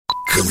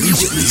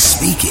Collegiately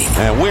speaking.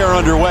 And we're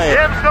underway.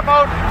 Gives to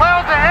Moten,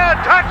 miles ahead,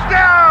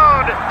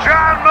 touchdown!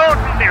 John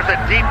Moten, there's a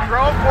deep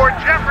throw for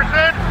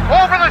Jefferson,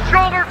 over the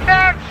shoulder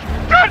catch,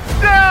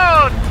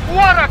 touchdown!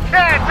 What a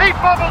catch! He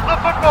fumbles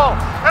the football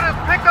and is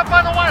picked up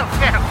by the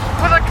Wildcats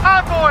with a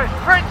convoy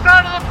right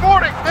side of the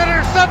 40.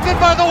 Intercepted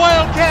by the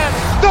Wildcats.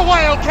 The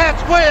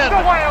Wildcats win.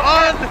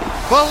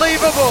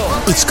 Unbelievable.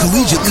 It's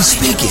Collegiately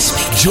Speaking.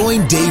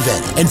 Join Dave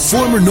Ed and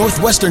former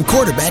Northwestern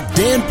quarterback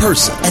Dan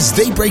Purcell as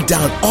they break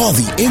down all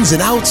the ins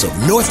and outs of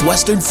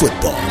Northwestern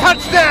football.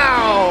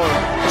 Touchdown!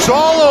 It's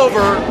all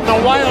over.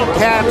 The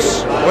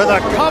Wildcats with a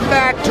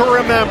comeback to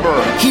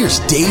remember. Here's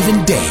Dave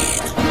and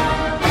Dan.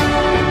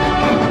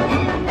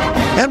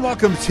 And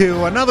welcome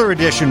to another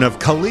edition of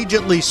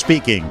Collegiately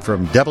Speaking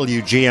from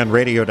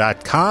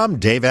WGNradio.com.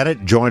 Dave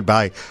Edit, joined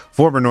by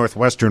former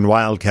Northwestern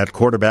Wildcat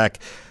quarterback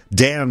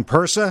Dan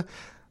Purcell.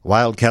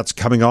 Wildcats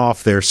coming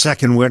off their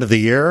second win of the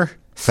year,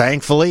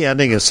 thankfully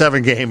ending a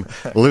 7-game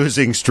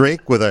losing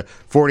streak with a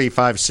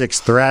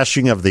 45-6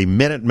 thrashing of the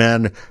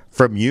Minutemen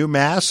from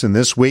UMass. And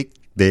this week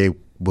they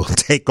will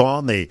take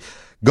on the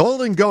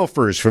Golden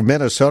Gophers from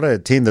Minnesota, a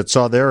team that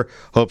saw their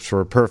hopes for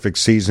a perfect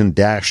season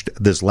dashed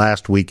this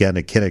last weekend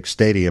at Kinnick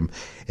Stadium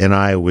in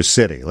Iowa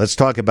City. Let's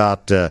talk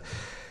about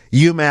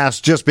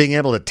UMass just being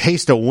able to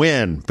taste a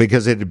win,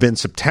 because it had been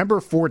September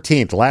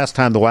 14th, last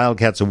time the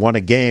Wildcats had won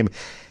a game.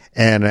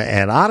 And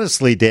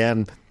honestly,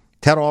 Dan,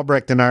 Ted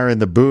Albrecht and I are in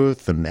the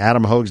booth, and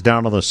Adam Hogue's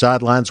down on the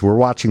sidelines. We're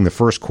watching the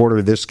first quarter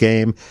of this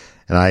game.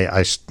 And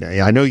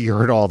I know you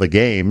heard all the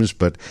games,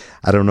 but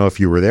I don't know if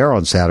you were there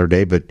on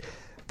Saturday, but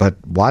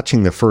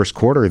watching the first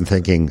quarter and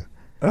thinking,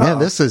 man,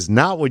 this is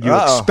not what you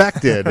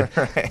expected.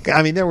 Right.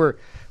 I mean, there were,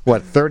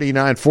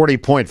 39,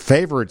 40-point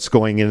favorites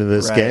going into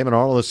this game, and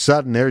all of a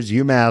sudden there's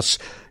UMass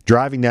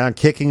driving down,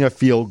 kicking a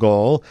field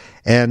goal,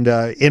 and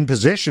in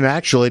position,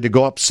 actually, to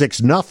go up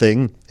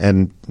 6-0,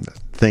 and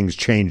things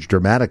changed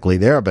dramatically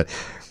there, but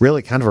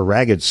really kind of a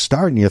ragged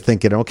start, and you're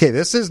thinking, okay,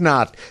 this is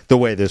not the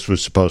way this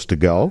was supposed to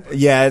go.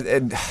 Yeah,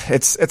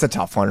 it's a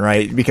tough one,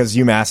 right? Because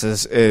UMass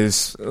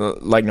is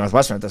like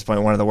Northwestern at this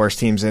point, one of the worst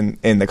teams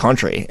in the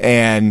country,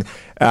 and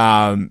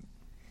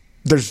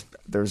there's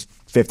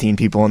 15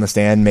 people in the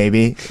stand,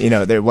 maybe.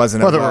 There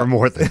wasn't. Well, there were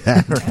more than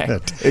that.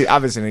 Right.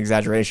 Obviously, an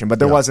exaggeration, but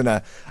there wasn't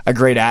a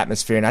great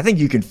atmosphere, and I think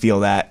you can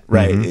feel that,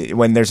 right?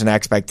 When there's an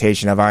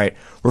expectation of, all right,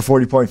 we're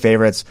 40-point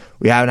favorites,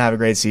 we haven't had a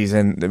great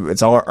season,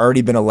 it's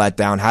already been a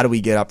letdown. How do we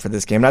get up for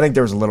this game? And I think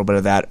there was a little bit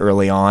of that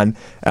early on,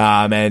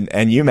 and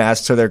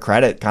UMass, to their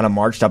credit, kind of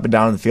marched up and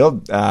down the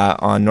field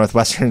on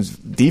Northwestern's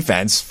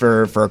defense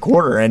for a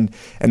quarter, and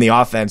the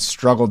offense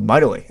struggled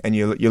mightily. And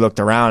you looked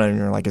around and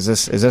you're like, is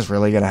this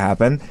really going to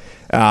happen?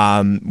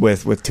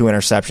 With 2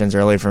 interceptions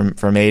early from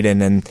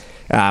Aiden,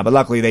 but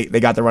luckily they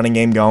got the running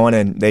game going,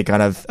 and they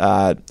kind of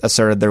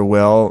asserted their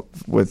will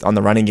on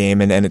the running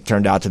game, and it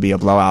turned out to be a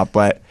blowout.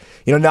 But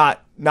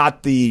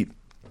not the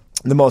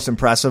most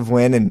impressive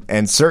win,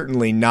 and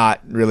certainly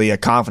not really a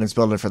confidence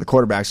builder for the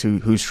quarterbacks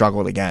who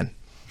struggled again.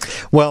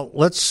 Well,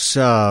 let's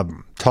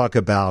talk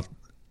about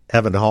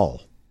Evan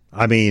Hull.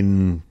 I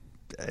mean,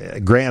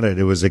 granted,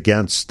 it was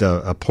against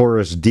a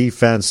porous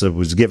defense that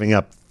was giving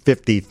up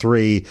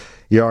 53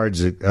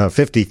 yards,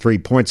 53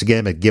 points a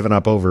game, had given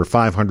up over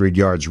 500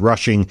 yards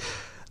rushing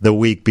the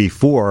week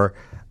before.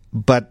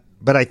 But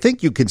I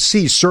think you can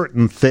see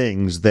certain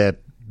things that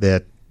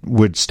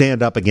would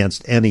stand up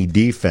against any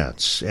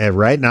defense,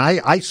 right? And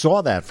I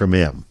saw that from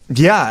him.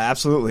 Yeah,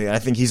 absolutely. I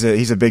think he's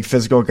a big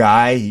physical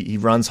guy. He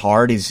runs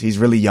hard. He's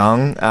really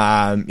young.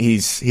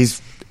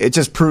 It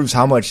just proves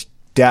how much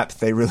depth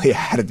they really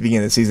had at the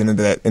beginning of the season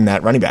in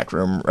that running back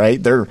room,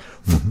 right? They're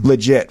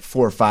legit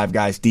 4 or 5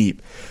 guys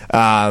deep,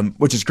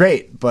 which is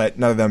great, but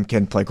none of them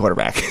can play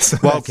quarterback. So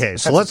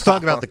let's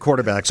talk about the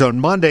quarterback. So on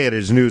Monday at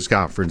his news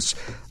conference,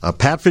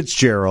 Pat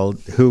Fitzgerald,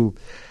 who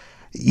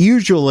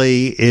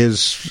usually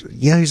is,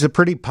 he's a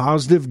pretty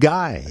positive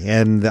guy,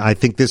 and I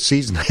think this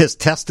season has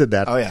tested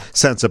that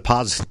sense of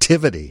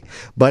positivity.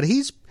 But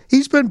he's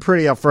been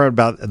pretty upfront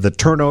about the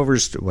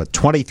turnovers.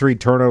 23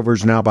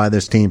 turnovers now by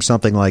this team,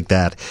 something like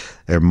that.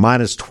 They're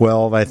minus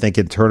 12, I think,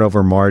 in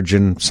turnover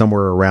margin,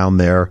 somewhere around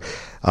there.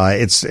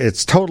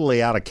 It's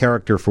totally out of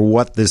character for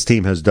what this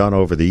team has done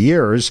over the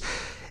years.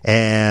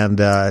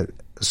 And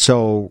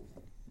so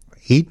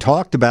he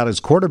talked about his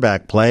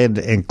quarterback play,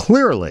 and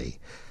clearly,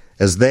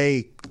 as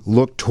they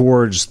look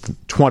towards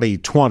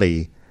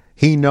 2020,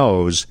 he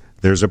knows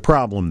there's a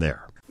problem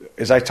there.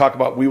 As I talk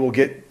about, we will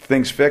get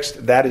things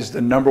fixed. That is the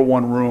number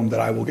one room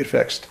that I will get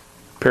fixed.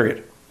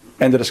 Period.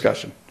 End of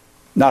discussion.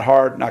 Not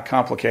hard, not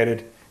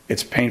complicated.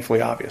 It's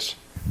painfully obvious.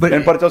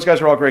 But those guys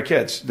are all great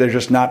kids. They're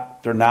just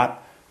not. They're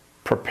not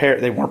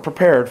prepared. They weren't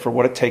prepared for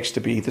what it takes to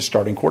be the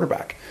starting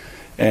quarterback,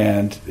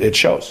 and it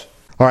shows.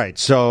 All right.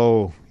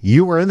 So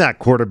you were in that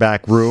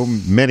quarterback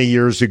room many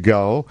years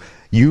ago.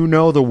 You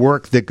know the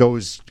work that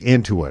goes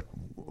into it.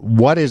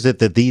 What is it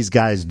that these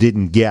guys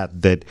didn't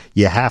get that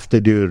you have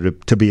to do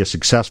to be a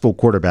successful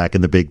quarterback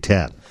in the Big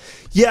Ten?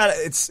 Yeah,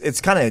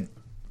 it's kind of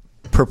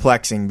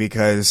perplexing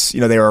because,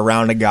 they were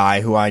around a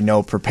guy who I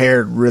know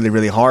prepared really,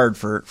 really hard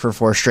for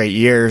 4 straight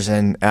years.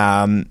 And,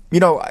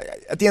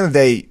 at the end of the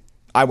day,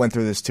 I went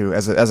through this too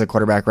as a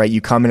quarterback, right?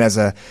 You come in as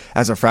a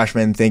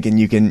freshman thinking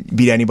you can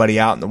beat anybody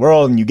out in the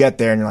world, and you get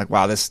there and you're like,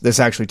 wow, this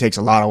actually takes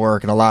a lot of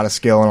work and a lot of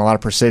skill and a lot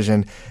of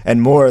precision,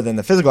 and more than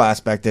the physical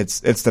aspect,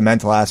 it's the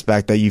mental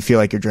aspect that you feel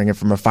like you're drinking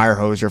from a fire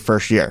hose your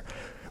first year.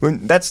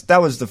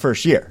 That was the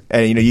first year,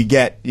 and you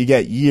get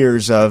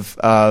years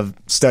of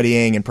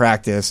studying and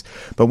practice.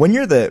 But when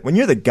you're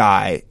the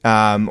guy,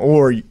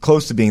 or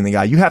close to being the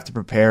guy, you have to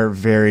prepare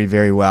very,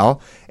 very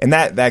well, and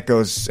that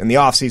goes in the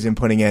off season,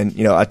 putting in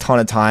a ton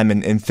of time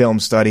in film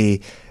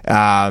study,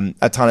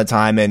 a ton of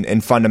time in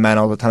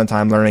fundamentals, a ton of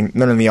time learning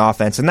the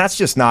offense, and that's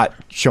just not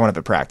showing up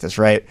at practice,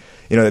 right?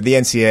 The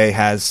NCAA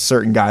has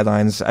certain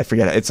guidelines. I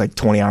forget, it's like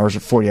 20 hours or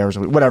 40 hours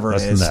a week, whatever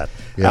it is. Less than that.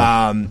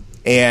 Yeah.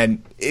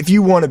 And if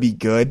you want to be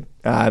good,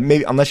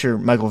 maybe unless you're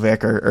Michael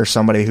Vick or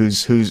somebody who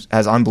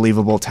has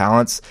unbelievable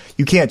talents,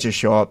 you can't just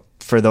show up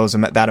for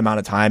that amount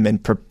of time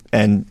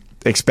and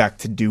expect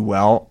to do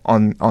well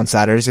on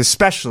Saturdays,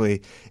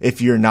 especially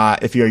if you're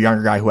a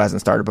younger guy who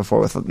hasn't started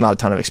before with not a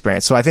ton of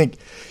experience. So I think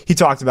he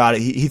talked about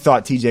it. He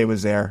thought TJ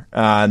was there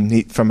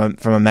from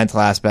a mental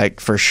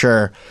aspect for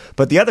sure.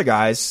 But the other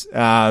guys,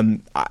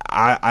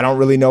 I don't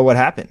really know what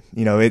happened.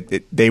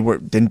 They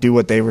didn't do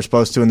what they were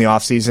supposed to in the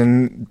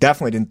offseason.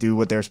 Definitely didn't do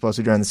what they were supposed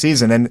to during the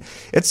season. And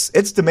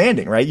it's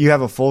demanding, right? You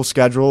have a full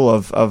schedule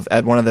of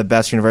at one of the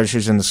best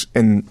universities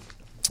in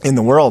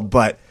the world,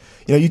 but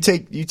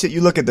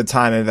you look at the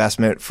time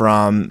investment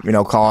from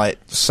call it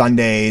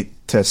Sunday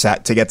to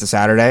get to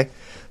Saturday.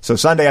 So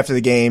Sunday after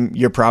the game,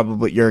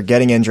 you're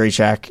getting injury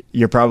check.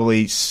 You're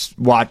probably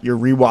you're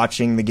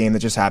rewatching the game that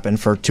just happened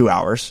for 2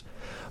 hours.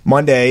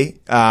 Monday,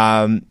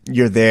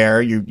 you're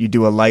there. You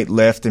do a light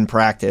lift in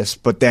practice,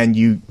 but then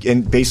you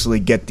basically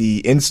get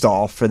the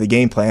install for the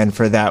game plan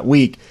for that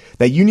week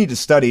that you need to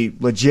study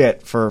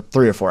legit for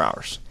 3 or 4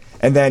 hours.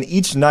 And then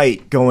each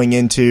night going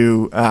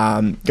into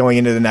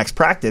the next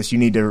practice, you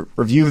need to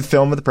review the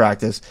film of the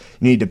practice.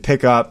 You need to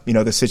pick up, the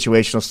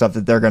situational stuff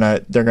that they're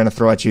gonna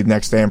throw at you the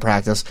next day in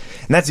practice,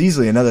 and that's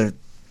easily another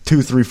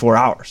 2, 3, 4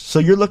 hours. So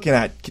you're looking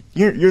at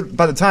you're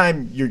by the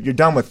time you're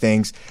done with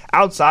things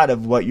outside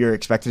of what you're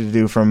expected to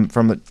do from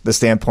the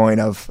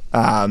standpoint of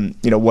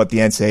what the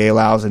NCAA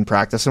allows in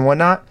practice and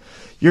whatnot.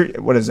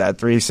 What is that?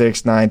 3,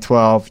 6, 9,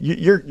 12.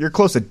 You're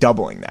close to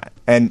doubling that.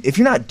 And if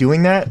you're not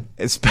doing that,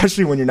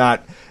 especially when you're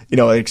not, an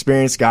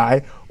experienced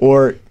guy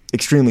or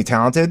extremely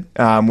talented,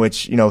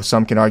 which,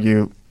 some can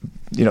argue,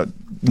 they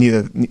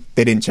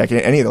didn't check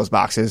any of those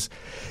boxes,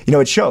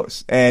 it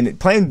shows. And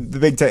playing the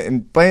Big Ten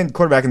and playing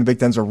quarterback in the Big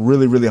Ten is a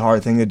really, really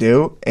hard thing to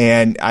do.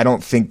 And I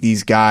don't think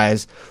these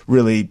guys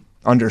really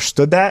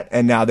understood that.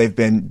 And now they've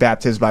been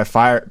baptized by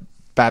fire,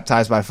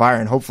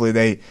 and hopefully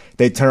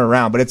they turn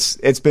around. But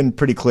it's been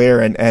pretty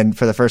clear, and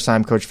for the first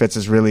time, Coach Fitz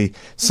has really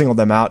singled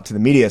them out to the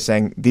media,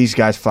 saying these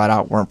guys flat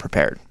out weren't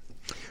prepared.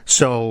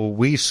 So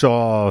we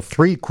saw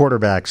 3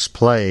 quarterbacks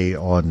play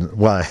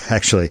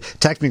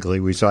technically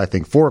we saw, I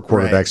think, 4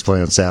 quarterbacks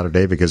play on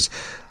Saturday because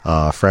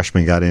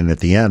freshman got in at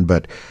the end,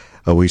 but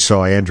we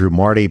saw Andrew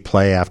Marty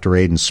play after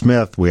Aiden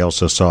Smith. We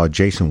also saw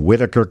Jason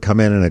Whitaker come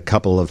in a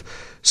couple of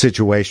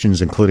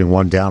situations, including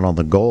one down on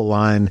the goal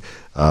line.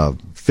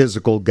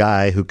 Physical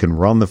guy who can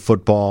run the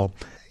football.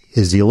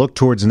 As you look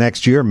towards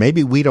next year,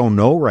 maybe we don't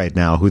know right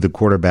now who the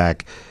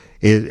quarterback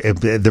is.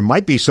 There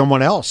might be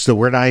someone else that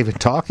we're not even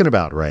talking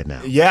about right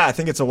now. Yeah, I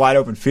think it's a wide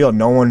open field.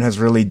 No one has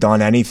really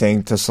done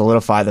anything to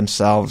solidify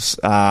themselves.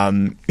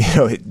 Someone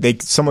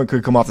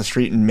could come off the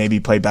street and maybe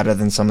play better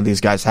than some of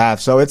these guys have.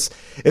 So it's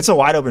a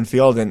wide open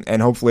field,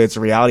 and hopefully it's a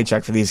reality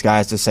check for these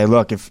guys to say,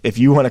 look, if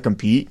you want to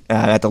compete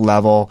at the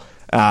level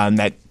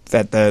that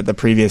the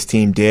previous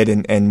team did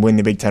and win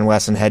the Big Ten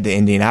West and head to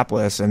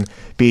Indianapolis and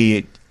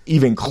be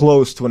even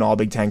close to an all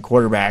Big Ten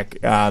quarterback,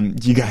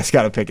 you guys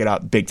got to pick it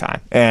up big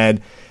time.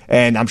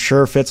 And I'm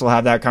sure Fitz will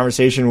have that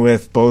conversation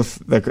with both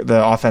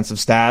the offensive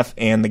staff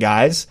and the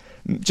guys,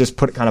 just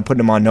putting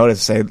them on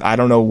notice, say, I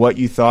don't know what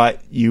you thought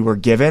you were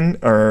given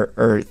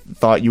or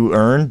thought you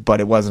earned,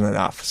 but it wasn't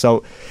enough.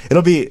 So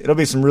it'll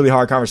be some really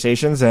hard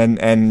conversations,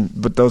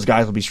 but those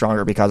guys will be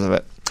stronger because of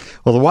it.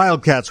 Well, the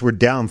Wildcats were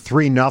down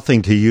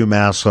 3-0 to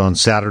UMass on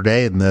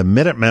Saturday, and the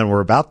Minutemen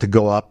were about to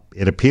go up,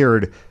 it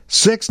appeared,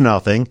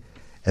 6-0,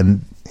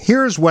 and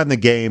here's when the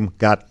game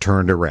got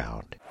turned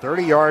around.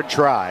 30-yard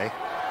try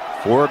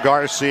for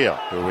Garcia,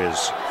 who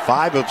is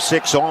 5 of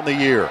 6 on the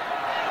year.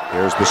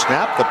 Here's the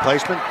snap, the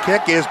placement,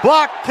 kick is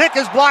blocked,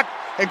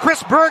 and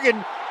Chris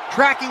Bergen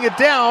tracking it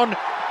down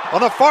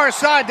on the far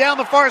side, down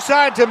the far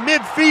side to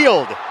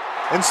midfield,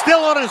 and still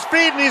on his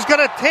feet, and he's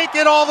going to take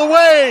it all the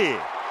way.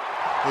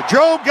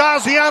 Joe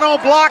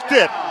Gaziano blocked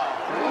it.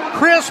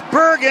 Chris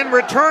Bergen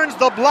returns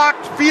the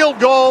blocked field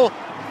goal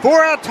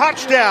for a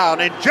touchdown,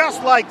 and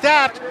just like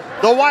that,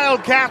 the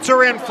Wildcats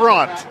are in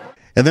front.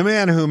 And the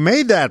man who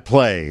made that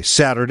play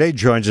Saturday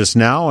joins us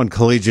now on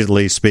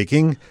Collegiately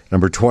Speaking,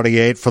 number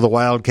 28 for the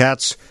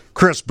Wildcats,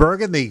 Chris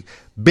Bergen, the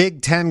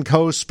Big Ten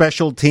Coast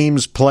Special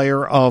Teams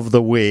Player of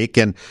the Week.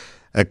 And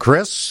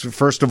Chris,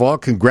 first of all,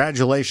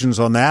 congratulations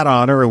on that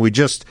honor. And we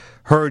just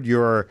heard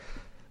your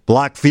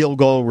blocked field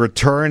goal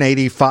return,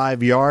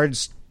 85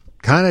 yards.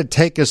 Kind of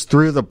take us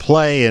through the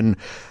play. And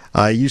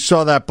you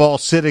saw that ball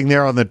sitting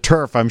there on the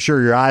turf. I'm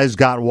sure your eyes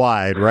got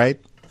wide, right?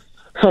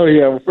 Oh,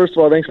 yeah. Well, first of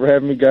all, thanks for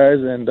having me, guys.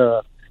 And,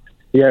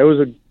 it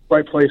was a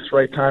right place,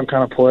 right time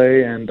kind of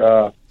play. And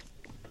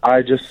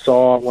I just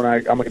saw when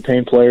I'm a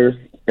contained player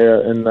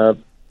in the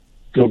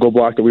field goal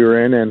block that we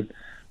were in, and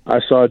I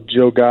saw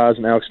Joe Gaz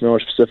and Alex Miller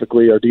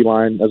specifically, our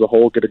D-line as a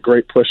whole, get a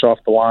great push off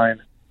the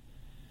line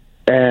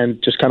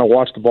and just kind of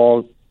watched the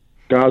ball.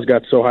 Gaz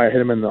got so high, I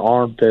hit him in the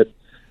armpit,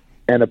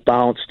 and it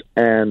bounced,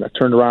 and I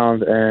turned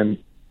around and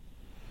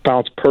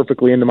bounced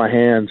perfectly into my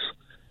hands.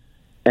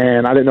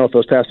 And I didn't know if it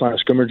was past line of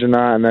scrimmage or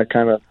not, and that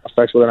kind of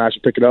affects whether or not I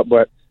should pick it up.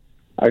 But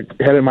I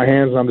had it in my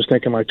hands, and I'm just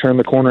thinking, like, turn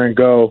the corner and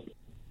go.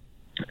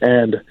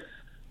 And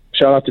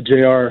shout out to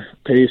J.R.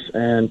 Pace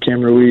and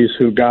Cam Ruiz,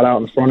 who got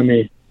out in front of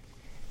me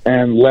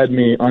and led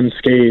me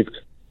unscathed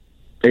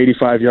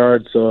 85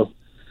 yards. So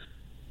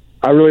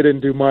I really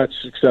didn't do much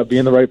except be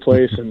in the right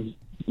place and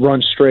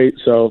run straight.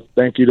 So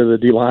thank you to the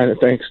D-line, and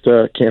thanks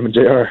to Cam and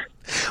J.R.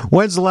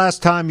 When's the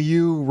last time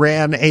you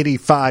ran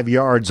 85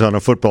 yards on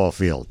a football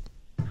field?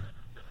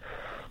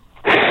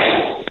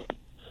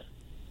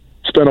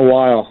 It's been a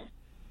while.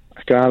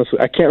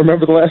 I can't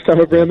remember the last time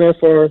I ran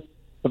that far.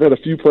 I've had a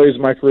few plays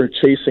in my career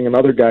chasing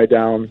another guy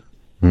down,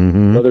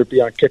 whether it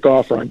be on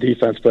kickoff or on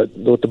defense. But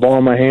with the ball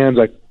in my hands,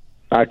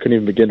 I couldn't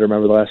even begin to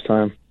remember the last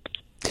time.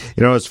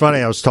 You know, it's funny.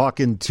 I was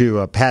talking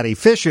to Patty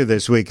Fisher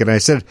this week, and I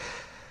said,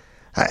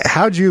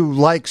 how'd you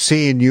like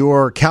seeing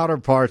your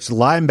counterparts,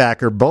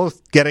 linebacker,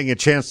 both getting a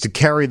chance to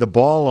carry the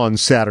ball on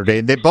Saturday?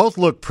 And they both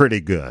looked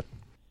pretty good.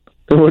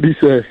 What did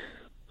he say?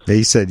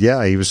 He said,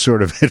 yeah, he was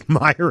sort of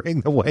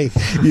admiring the way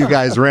you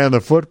guys ran the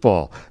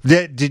football.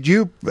 Did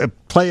you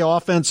play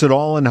offense at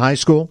all in high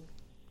school?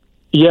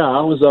 Yeah,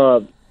 I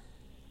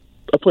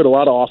played a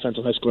lot of offense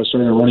in high school. I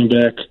started at running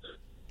back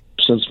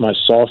since my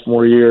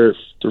sophomore year.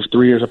 For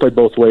 3 years, I played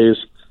both ways.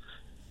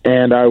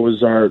 And I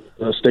was our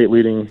state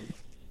leading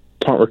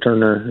punt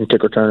returner and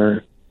kick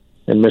returner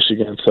in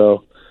Michigan.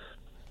 So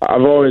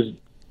I've always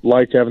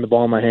liked having the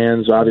ball in my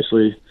hands.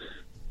 Obviously,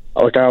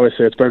 like I always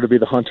say, it's better to be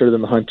the hunter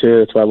than the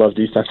hunted. That's why I love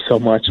defense so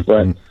much.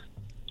 But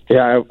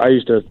yeah, I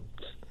used to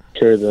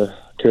carry the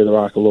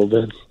rock a little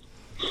bit.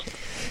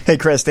 Hey,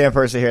 Chris, Dan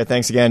Persa here.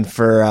 Thanks again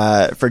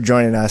for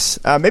joining us.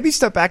 Maybe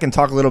step back and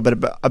talk a little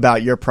bit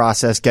about your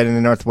process getting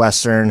to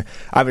Northwestern.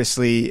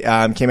 Obviously,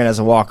 came in as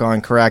a walk-on,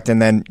 correct, and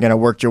then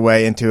worked your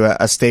way into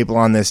a staple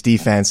on this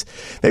defense.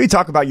 Maybe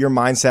talk about your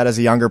mindset as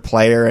a younger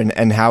player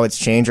and how it's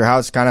changed, or how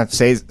it's kind of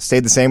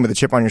stayed the same with a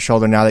chip on your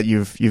shoulder now that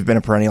you've been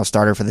a perennial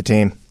starter for the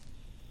team.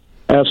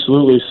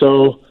 Absolutely.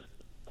 So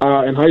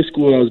in high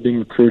school, I was being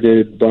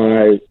recruited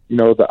by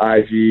the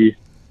Ivy,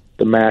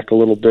 the MAC a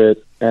little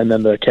bit, and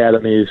then the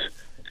academies.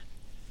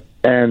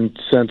 And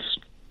since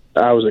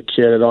I was a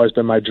kid, it had always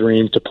been my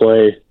dream to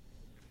play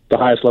the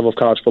highest level of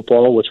college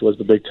football, which was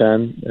the Big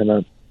Ten and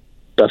the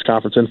best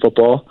conference in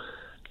football.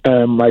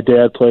 And my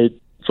dad played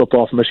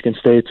football for Michigan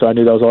State, so I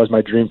knew that was always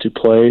my dream to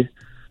play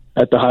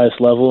at the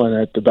highest level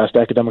and at the best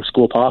academic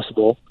school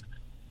possible.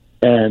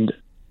 And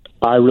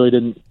I really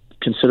didn't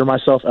consider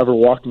myself ever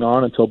walking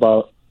on until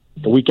about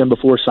the weekend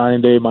before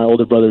signing day. My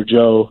older brother,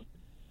 Joe,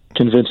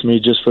 convinced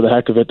me just for the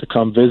heck of it to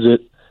come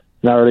visit.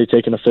 And I already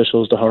taken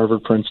officials to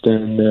Harvard,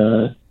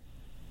 Princeton,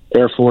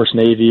 Air Force,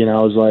 Navy, and I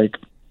was like,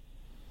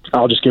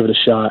 I'll just give it a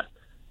shot.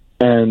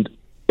 And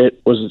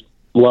it was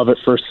love at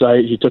first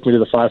sight. He took me to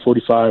the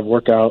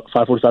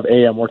 5:45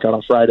 a.m. workout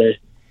on Friday,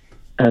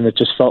 and it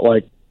just felt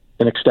like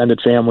an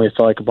extended family. It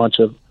felt like a bunch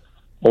of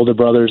older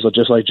brothers,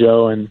 just like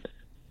Joe, and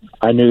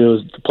I knew it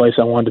was the place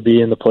I wanted to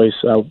be and the place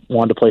I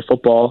wanted to play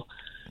football.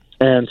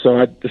 And so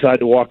I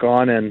decided to walk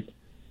on, and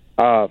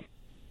the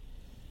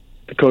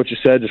coach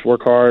just said, just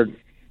work hard,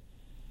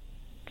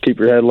 keep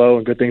your head low,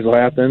 and good things will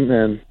happen.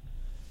 And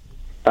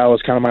that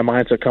was kind of my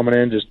mindset coming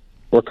in, just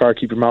work hard,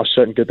 keep your mouth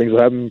shut, and good things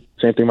will happen.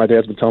 Same thing my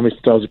dad's been telling me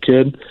since I was a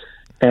kid.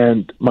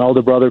 And my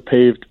older brother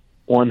paved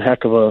one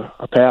heck of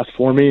a path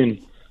for me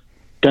and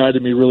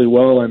guided me really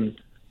well. And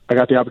I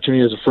got the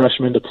opportunity as a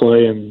freshman to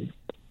play in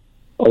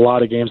a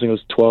lot of games. I think it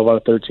was 12 out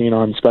of 13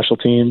 on special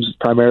teams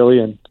primarily,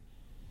 and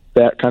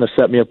that kind of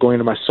set me up going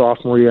into my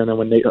sophomore year. And then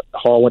when Nate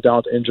Hall went down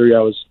with injury, I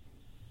was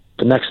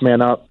the next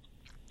man up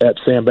at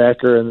Sam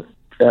Backer, and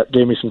that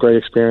gave me some great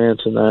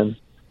experience, and then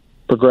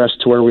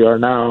progressed to where we are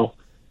now.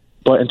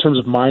 But in terms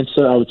of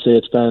mindset, I would say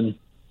it's been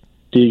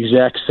the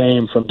exact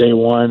same from day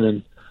one,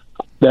 and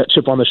that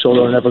chip on the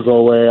shoulder will never go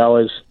away. I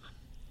always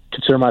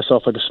consider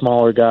myself like a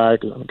smaller guy,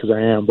 because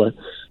I am, but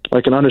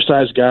like an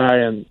undersized guy,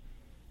 and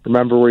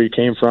remember where you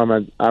came from,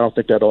 and I don't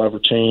think that'll ever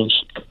change.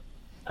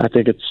 I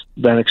think it's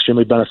been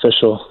extremely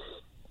beneficial.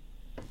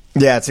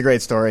 Yeah, it's a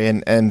great story,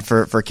 and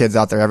for kids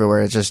out there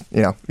everywhere, it's just,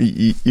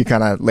 you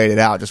kind of laid it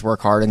out. Just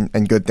work hard,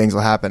 and good things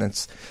will happen.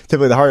 It's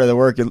typically the harder the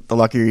work, the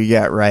luckier you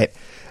get, right?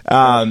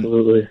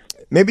 Absolutely.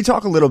 Maybe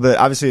talk a little bit.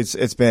 Obviously,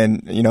 it's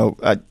been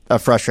a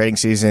frustrating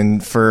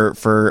season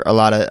for a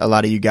lot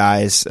of you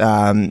guys,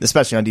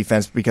 especially on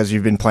defense because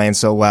you've been playing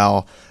so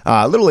well.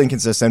 A little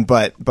inconsistent,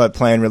 but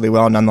playing really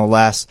well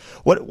nonetheless.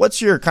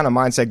 What's your kind of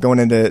mindset going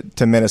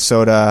into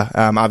Minnesota?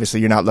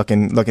 Obviously, you're not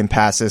looking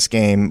past this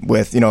game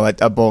with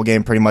a bowl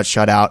game pretty much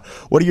shut out.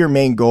 What are your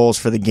main goals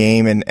for the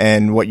game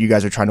and what you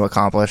guys are trying to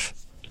accomplish?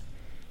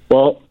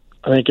 Well,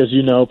 I think as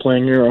you know,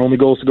 playing here, our only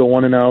goal is to go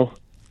 1-0.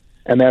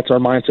 And that's our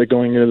mindset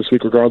going into this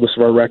week, regardless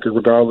of our record,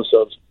 regardless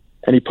of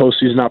any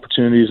postseason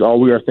opportunities. All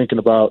we are thinking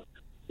about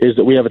is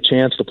that we have a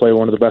chance to play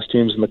one of the best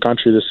teams in the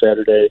country this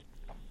Saturday.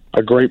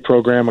 A great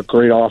program, a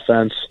great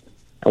offense,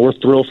 and we're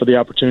thrilled for the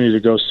opportunity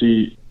to go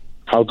see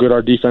how good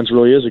our defense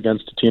really is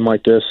against a team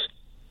like this.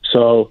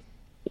 So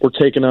we're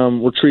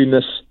treating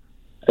this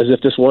as if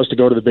this was to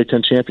go to the Big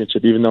Ten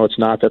Championship, even though it's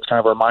not. That's kind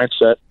of our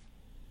mindset,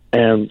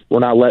 and we're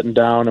not letting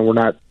down, and we're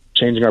not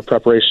changing our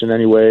preparation in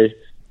any way.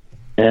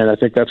 And I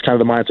think that's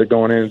kind of the mindset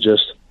going in,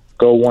 just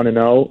go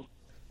 1-0,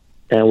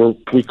 and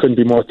we couldn't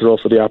be more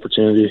thrilled for the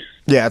opportunity.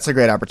 Yeah, it's a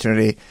great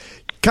opportunity.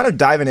 Kind of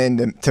diving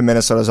into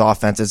Minnesota's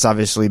offense, it's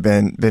obviously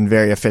been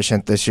very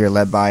efficient this year,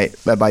 led by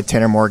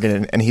Tanner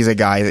Morgan, and he's a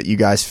guy that you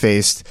guys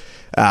faced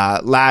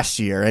last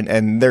year,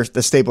 and they're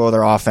the staple of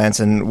their offense,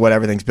 and what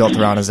everything's built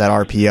around is that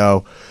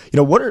RPO.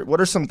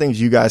 What are some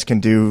things you guys can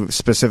do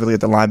specifically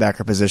at the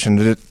linebacker position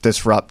to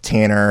disrupt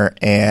Tanner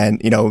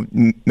and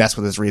mess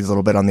with his reads a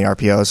little bit on the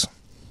RPOs?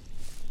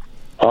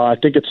 I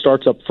think it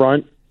starts up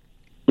front.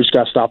 We just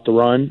got to stop the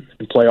run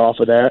and play off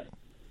of that.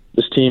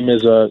 This team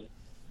is a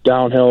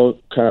downhill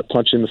kind of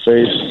punch in the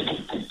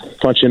face,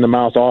 punch in the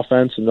mouth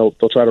offense, and they'll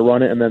try to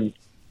run it and then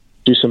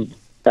do some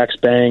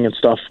X-bang and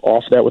stuff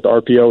off that with the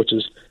RPO, which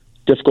is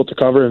difficult to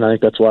cover, and I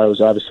think that's why it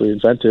was obviously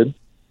invented.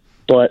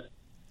 But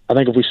I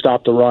think if we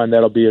stop the run,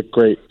 that'll be a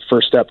great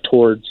first step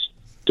towards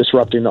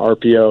disrupting the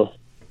RPO.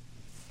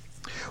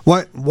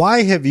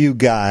 Why have you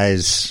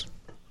guys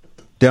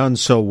done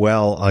so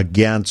well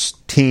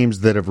against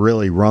teams that have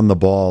really run the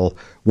ball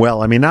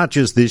well? I mean, not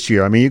just this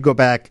year. I mean, you go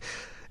back,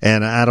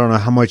 and I don't know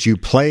how much you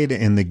played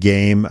in the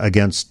game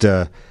against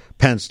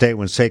Penn State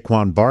when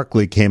Saquon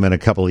Barkley came in a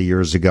couple of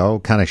years ago,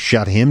 kind of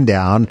shut him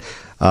down.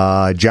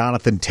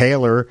 Jonathan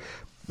Taylor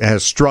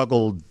has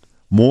struggled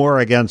more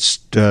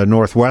against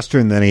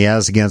Northwestern than he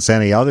has against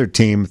any other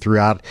team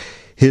throughout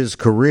his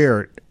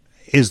career.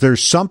 Is there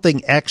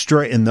something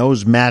extra in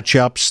those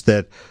matchups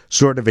that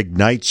sort of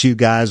ignites you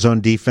guys on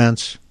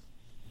defense?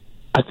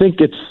 I think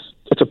it's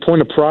a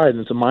point of pride and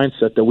it's a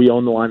mindset that we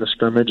own the line of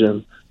scrimmage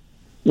and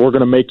we're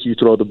going to make you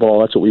throw the ball.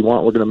 That's what we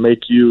want. We're going to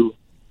make you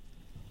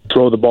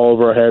throw the ball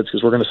over our heads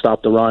because we're going to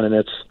stop the run. And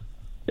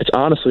it's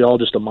honestly all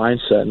just a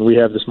mindset. And we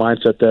have this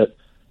mindset that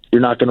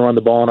you're not going to run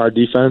the ball on our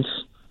defense.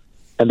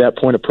 And that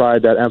point of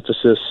pride, that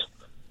emphasis,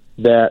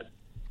 that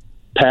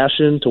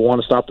passion to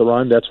want to stop the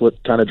run, that's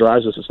what kind of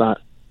drives us. It's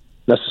not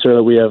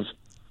necessarily we have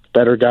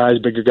better guys,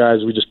 bigger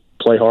guys. We just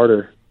play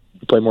harder,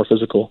 we play more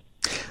physical.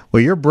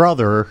 Well, your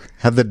brother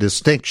had the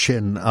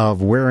distinction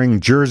of wearing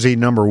jersey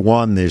number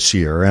 1 this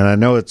year, and I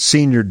know it's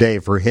senior day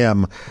for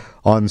him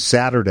on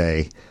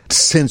Saturday.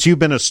 Since you've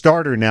been a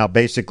starter now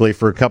basically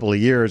for a couple of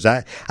years,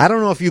 I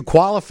don't know if you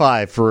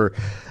qualify for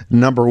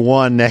number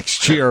 1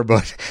 next year,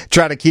 but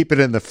try to keep it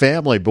in the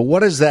family. But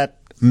what has that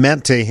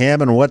meant to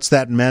him, and what's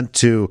that meant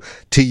to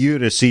you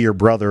to see your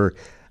brother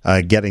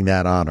getting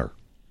that honor?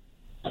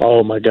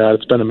 Oh, my God,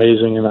 it's been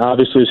amazing. And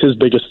obviously, as his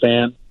biggest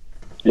fan,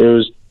 it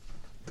was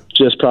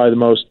just probably the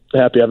most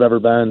happy I've ever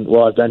been.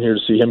 Well, I've been here to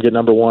see him get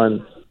number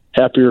 1.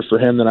 Happier for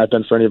him than I've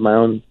been for any of my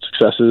own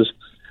successes.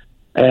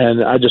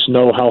 And I just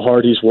know how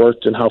hard he's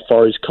worked and how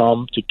far he's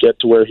come to get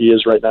to where he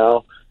is right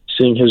now.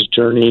 Seeing his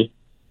journey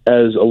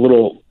as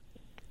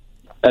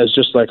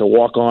just like a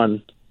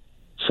walk-on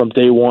from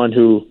day one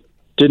who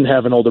didn't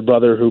have an older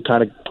brother who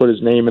kind of put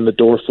his name in the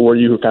door for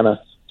you, who kind of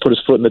put his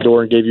foot in the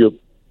door and gave you a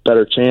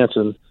better chance.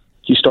 And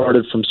he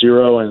started from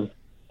 0, and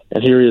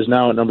here he is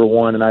now at number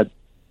 1. And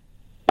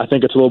I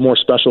think it's a little more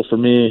special for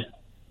me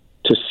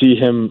to see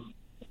him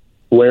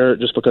wear it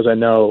just because I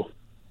know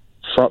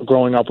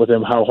growing up with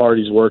him how hard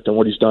he's worked and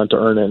what he's done to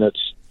earn it. And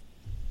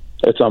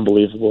it's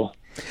unbelievable.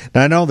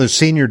 Now, I know the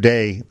senior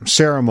day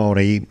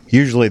ceremony,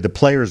 usually the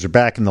players are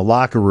back in the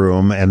locker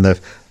room and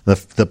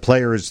the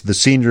players, the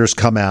seniors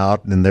come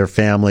out and their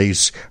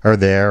families are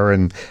there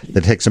and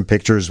they take some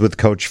pictures with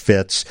Coach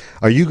Fitz.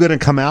 Are you going to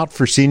come out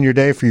for senior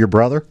day for your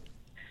brother?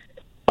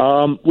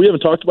 We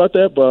haven't talked about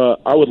that,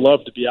 but I would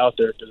love to be out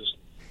there because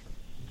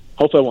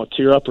hopefully I won't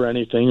tear up or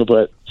anything,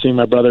 but seeing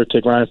my brother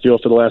take Ryan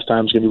Field for the last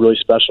time is going to be really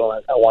special.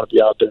 I want to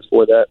be out there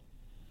for that.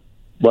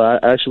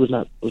 But I actually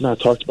we've not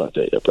talked about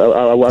that yet. But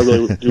I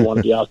really do want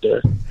to be out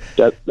there.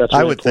 That's really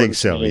I would think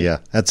so. Yeah,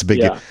 that's a big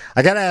deal.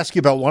 I got to ask you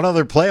about one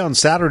other play on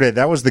Saturday.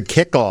 That was the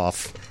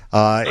kickoff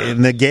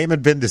and the game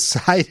had been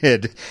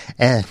decided.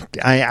 And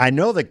I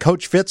know that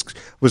Coach Fitz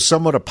was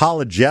somewhat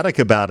apologetic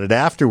about it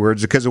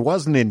afterwards because it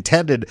wasn't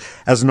intended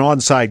as an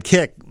onside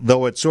kick,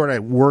 though it sort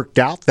of worked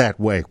out that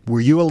way. Were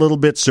you a little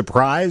bit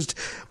surprised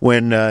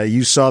when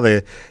you saw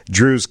the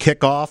Drews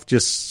kickoff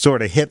just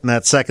sort of hitting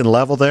that second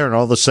level there, and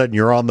all of a sudden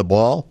you're on the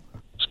ball?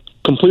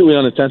 Completely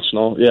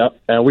unintentional, yeah.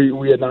 And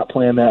we had not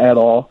planned that at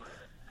all.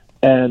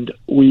 And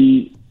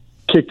we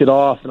kicked it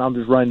off, and I'm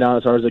just running down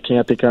as hard as I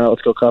can, thinking,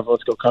 let's go cover.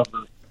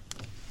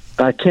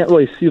 I can't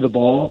really see the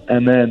ball,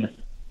 and then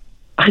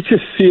I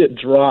just see it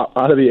drop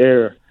out of the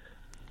air.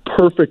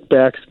 Perfect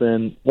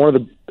backspin.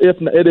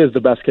 It is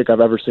the best kick I've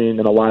ever seen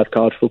in a live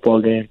college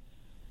football game.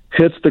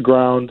 Hits the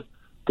ground,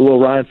 the little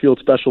Ryan Field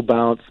special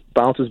bounce,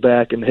 bounces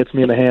back, and hits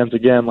me in the hands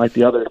again like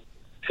the other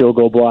field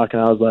goal block,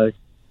 and I was like,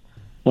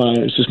 well,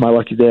 it's just my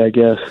lucky day, I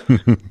guess.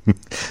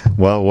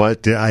 Well,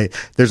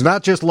 there's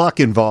not just luck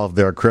involved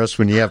there, Chris,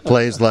 when you have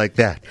plays like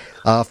that.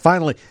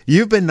 Finally,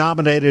 you've been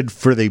nominated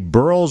for the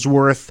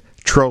Burlsworth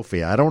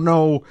Trophy. I don't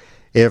know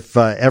if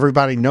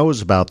everybody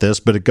knows about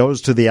this, but it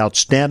goes to the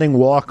outstanding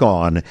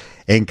walk-on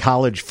in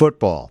college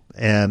football.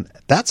 And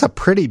that's a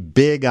pretty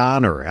big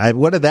honor.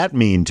 What did that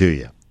mean to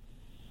you?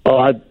 Oh,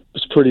 I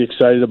was pretty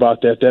excited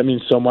about that. That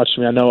means so much to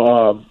me. I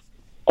know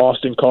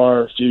Austin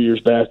Carr a few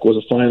years back was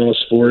a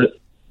finalist for it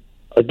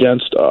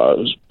against it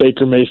was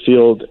Baker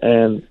Mayfield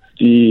and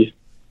the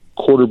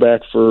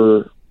quarterback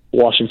for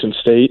Washington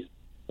State.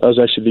 That was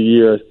actually the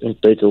year I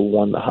think Baker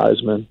won the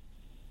Heisman.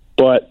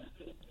 But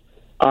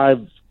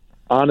I've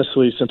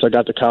honestly, since I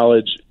got to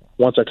college,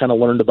 once I kind of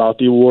learned about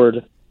the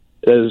award,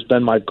 it has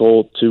been my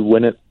goal to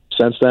win it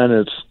since then.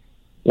 It's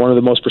one of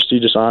the most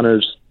prestigious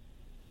honors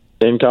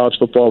in college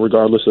football,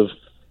 regardless of,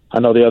 I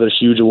know the other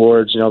huge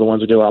awards, the ones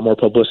that get a lot more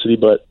publicity,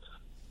 but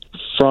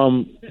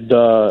from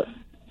the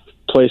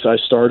place I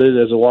started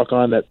as a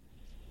walk-on, that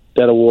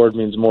award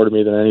means more to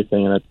me than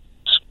anything, and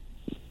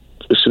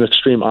it's an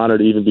extreme honor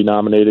to even be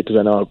nominated because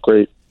I know how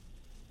great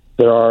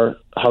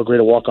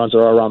walk-ons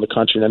there are around the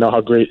country, and I know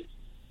how great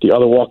the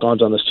other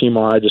walk-ons on this team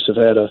are. I just have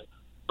had a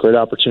great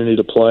opportunity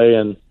to play,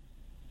 and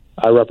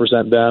I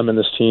represent them and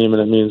this team,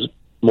 and it means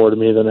more to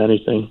me than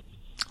anything.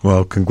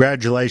 Well,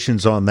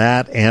 congratulations on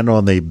that and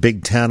on the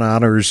Big Ten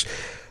honors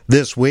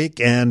this week,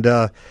 and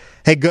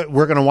hey, good.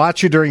 We're going to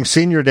watch you during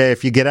Senior Day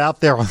if you get out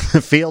there on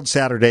the field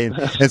Saturday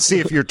and see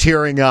if you're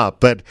tearing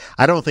up. But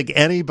I don't think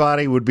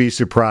anybody would be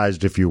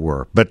surprised if you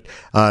were. But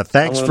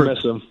thanks for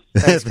miss him.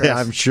 Thanks, Chris.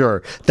 I'm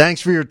sure.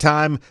 Thanks for your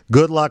time.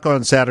 Good luck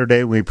on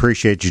Saturday. We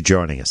appreciate you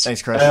joining us.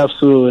 Thanks, Chris.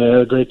 Absolutely. I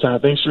had a great time.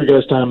 Thanks for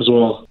your guys' time as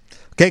well.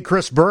 Okay,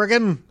 Chris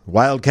Bergen,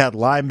 Wildcat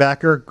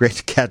linebacker. Great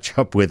to catch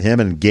up with him,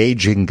 an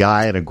engaging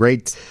guy and a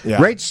great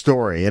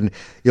story. And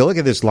you look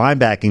at this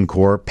linebacking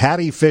core,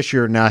 Patty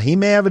Fisher, now he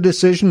may have a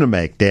decision to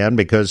make, Dan,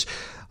 because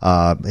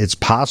it's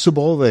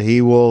possible that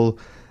he will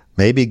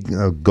maybe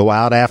go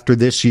out after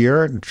this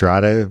year and try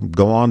to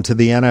go on to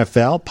the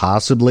NFL.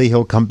 Possibly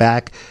he'll come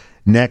back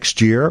next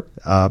year.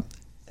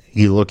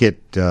 You look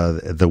at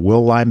the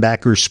will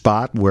linebacker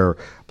spot where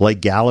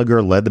Blake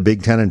Gallagher led the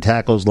Big Ten in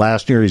tackles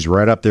last year. He's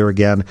right up there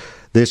again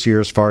this year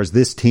as far as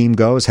this team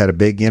goes. Had a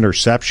big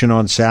interception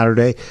on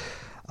Saturday.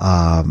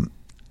 And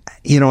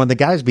the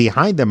guys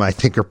behind them, I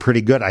think, are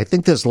pretty good. I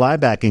think this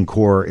linebacking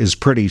core is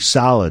pretty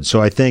solid.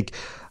 So I think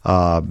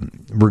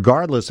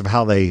regardless of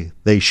how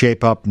they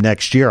shape up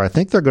next year, I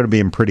think they're going to be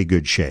in pretty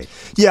good shape.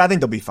 Yeah, I think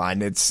they'll be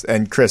fine.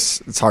 And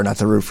Chris, it's hard not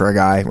to root for a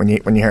guy when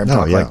you hear him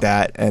talk like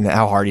that and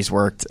how hard he's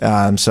worked.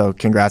 So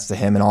congrats to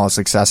him and all his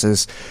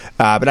successes.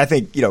 But I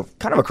think,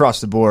 kind of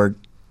across the board,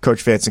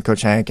 Coach Fitz and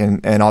Coach Hank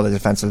and all the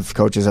defensive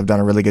coaches have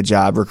done a really good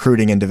job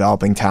recruiting and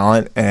developing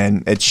talent,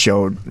 and it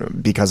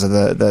showed because of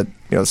the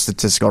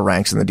statistical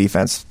ranks in the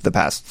defense the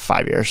past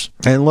 5 years.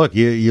 And look,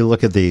 you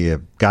look at the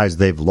guys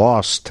they've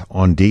lost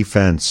on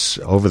defense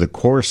over the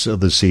course of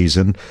the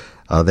season.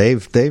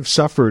 They've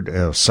suffered.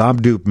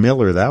 Samdup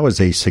Miller, that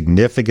was a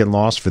significant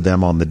loss for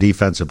them on the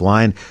defensive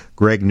line.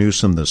 Greg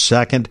Newsome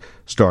II,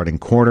 starting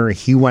corner,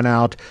 he went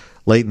out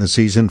late in the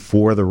season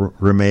for the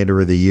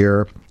remainder of the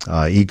year.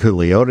 Iku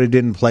Leota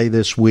didn't play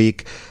this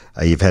week.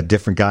 You've had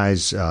different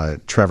guys,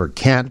 Trevor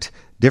Kent,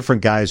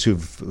 different guys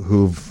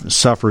who've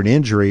suffered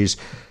injuries.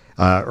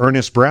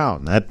 Ernest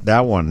Brown,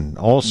 that one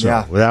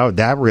also,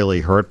 that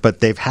really hurt,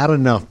 but they've had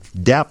enough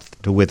depth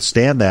to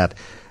withstand that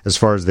as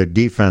far as their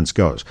defense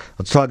goes.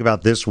 Let's talk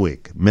about this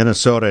week.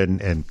 Minnesota,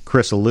 and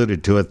Chris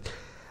alluded to it,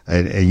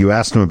 and you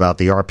asked him about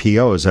the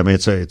RPOs. I mean,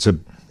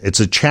 it's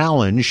a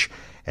challenge,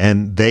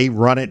 and they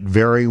run it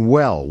very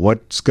well.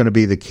 What's going to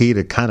be the key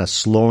to kind of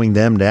slowing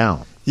them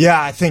down?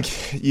 Yeah, I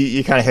think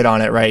you kind of hit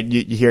on it, right?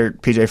 You hear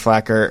PJ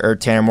Fleck or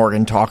Tanner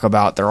Morgan talk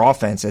about their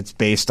offense. It's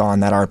based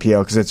on that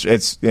RPO because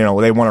it's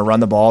they want to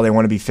run the ball, they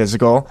want to be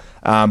physical,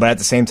 but at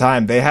the same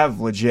time they have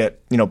legit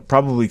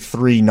probably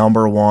 3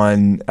 number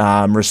one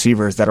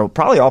receivers that will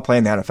probably all play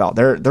in the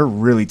NFL. They're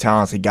really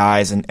talented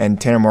guys,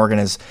 and Tanner Morgan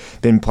has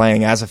been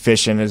playing as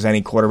efficient as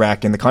any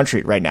quarterback in the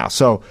country right now.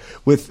 So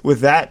with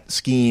that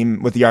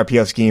scheme, with the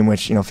RPO scheme,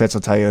 which Fitz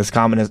will tell you is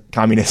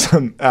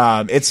communism,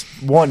 it's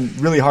one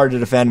really hard to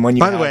defend when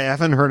you. By the way, I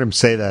haven't heard him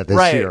say that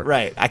this year.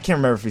 Right. I can't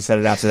remember if he said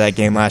it after that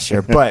game last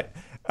year. But,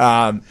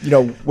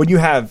 when you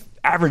have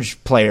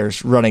average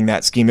players running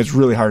that scheme, it's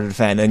really hard to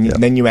defend. And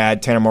then you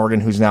add Tanner Morgan,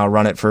 who's now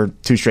run it for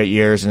 2 straight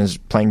years and is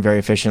playing very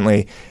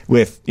efficiently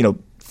with,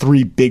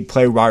 3 big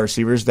play wide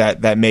receivers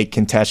that make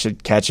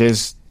contested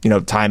catches,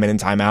 time in and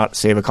time out,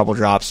 save a couple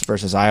drops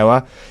versus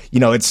Iowa.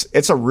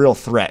 It's a real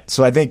threat.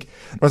 So I think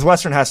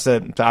Northwestern has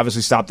to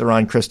obviously stop the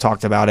run. Chris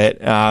talked about it,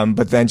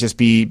 but then just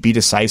be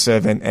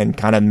decisive and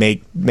kind of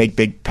make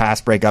big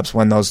pass breakups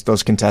when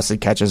those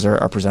contested catches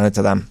are presented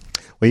to them.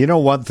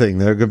 Well, one thing,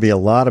 there are going to be a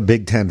lot of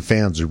Big Ten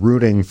fans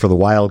rooting for the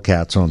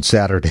Wildcats on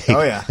Saturday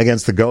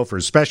against the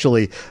Gophers,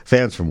 especially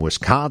fans from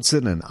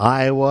Wisconsin and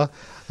Iowa.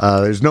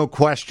 There's no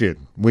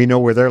question. We know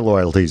where their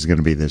loyalty is going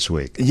to be this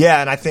week.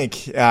 Yeah, and I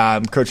think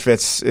Coach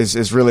Fitz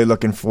is really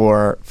looking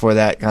for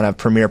that kind of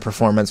premier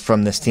performance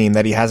from this team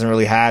that he hasn't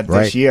really had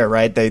this year,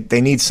 right?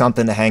 They need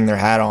something to hang their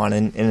hat on,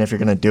 and if you're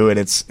going to do it,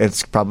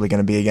 it's probably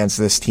going to be against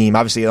this team.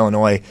 Obviously,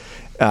 Illinois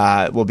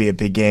will be a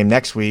big game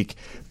next week,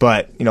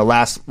 but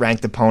last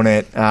ranked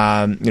opponent,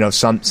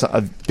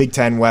 a Big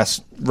Ten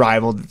West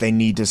rival that they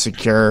need to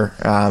secure,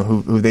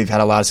 who they've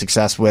had a lot of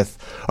success with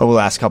over the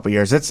last couple of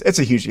years. It's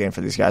a huge game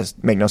for these guys.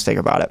 Make no mistake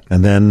about it.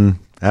 And then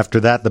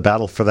after that, the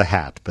battle for the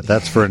hat, but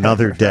that's for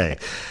another day.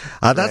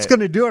 That's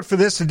going to do it for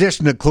this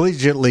edition of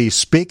Collegiately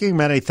Speaking.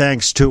 Many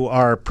thanks to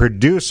our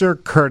producer,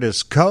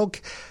 Curtis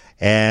Koch.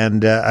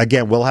 And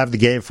again, we'll have the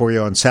game for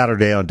you on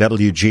Saturday on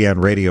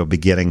WGN Radio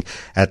beginning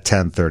at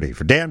 10:30.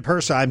 For Dan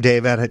Persa, I'm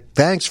Dave Eddett.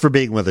 Thanks for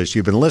being with us.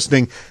 You've been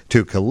listening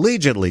to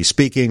Collegiately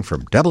Speaking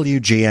from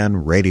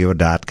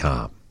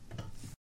WGNRadio.com.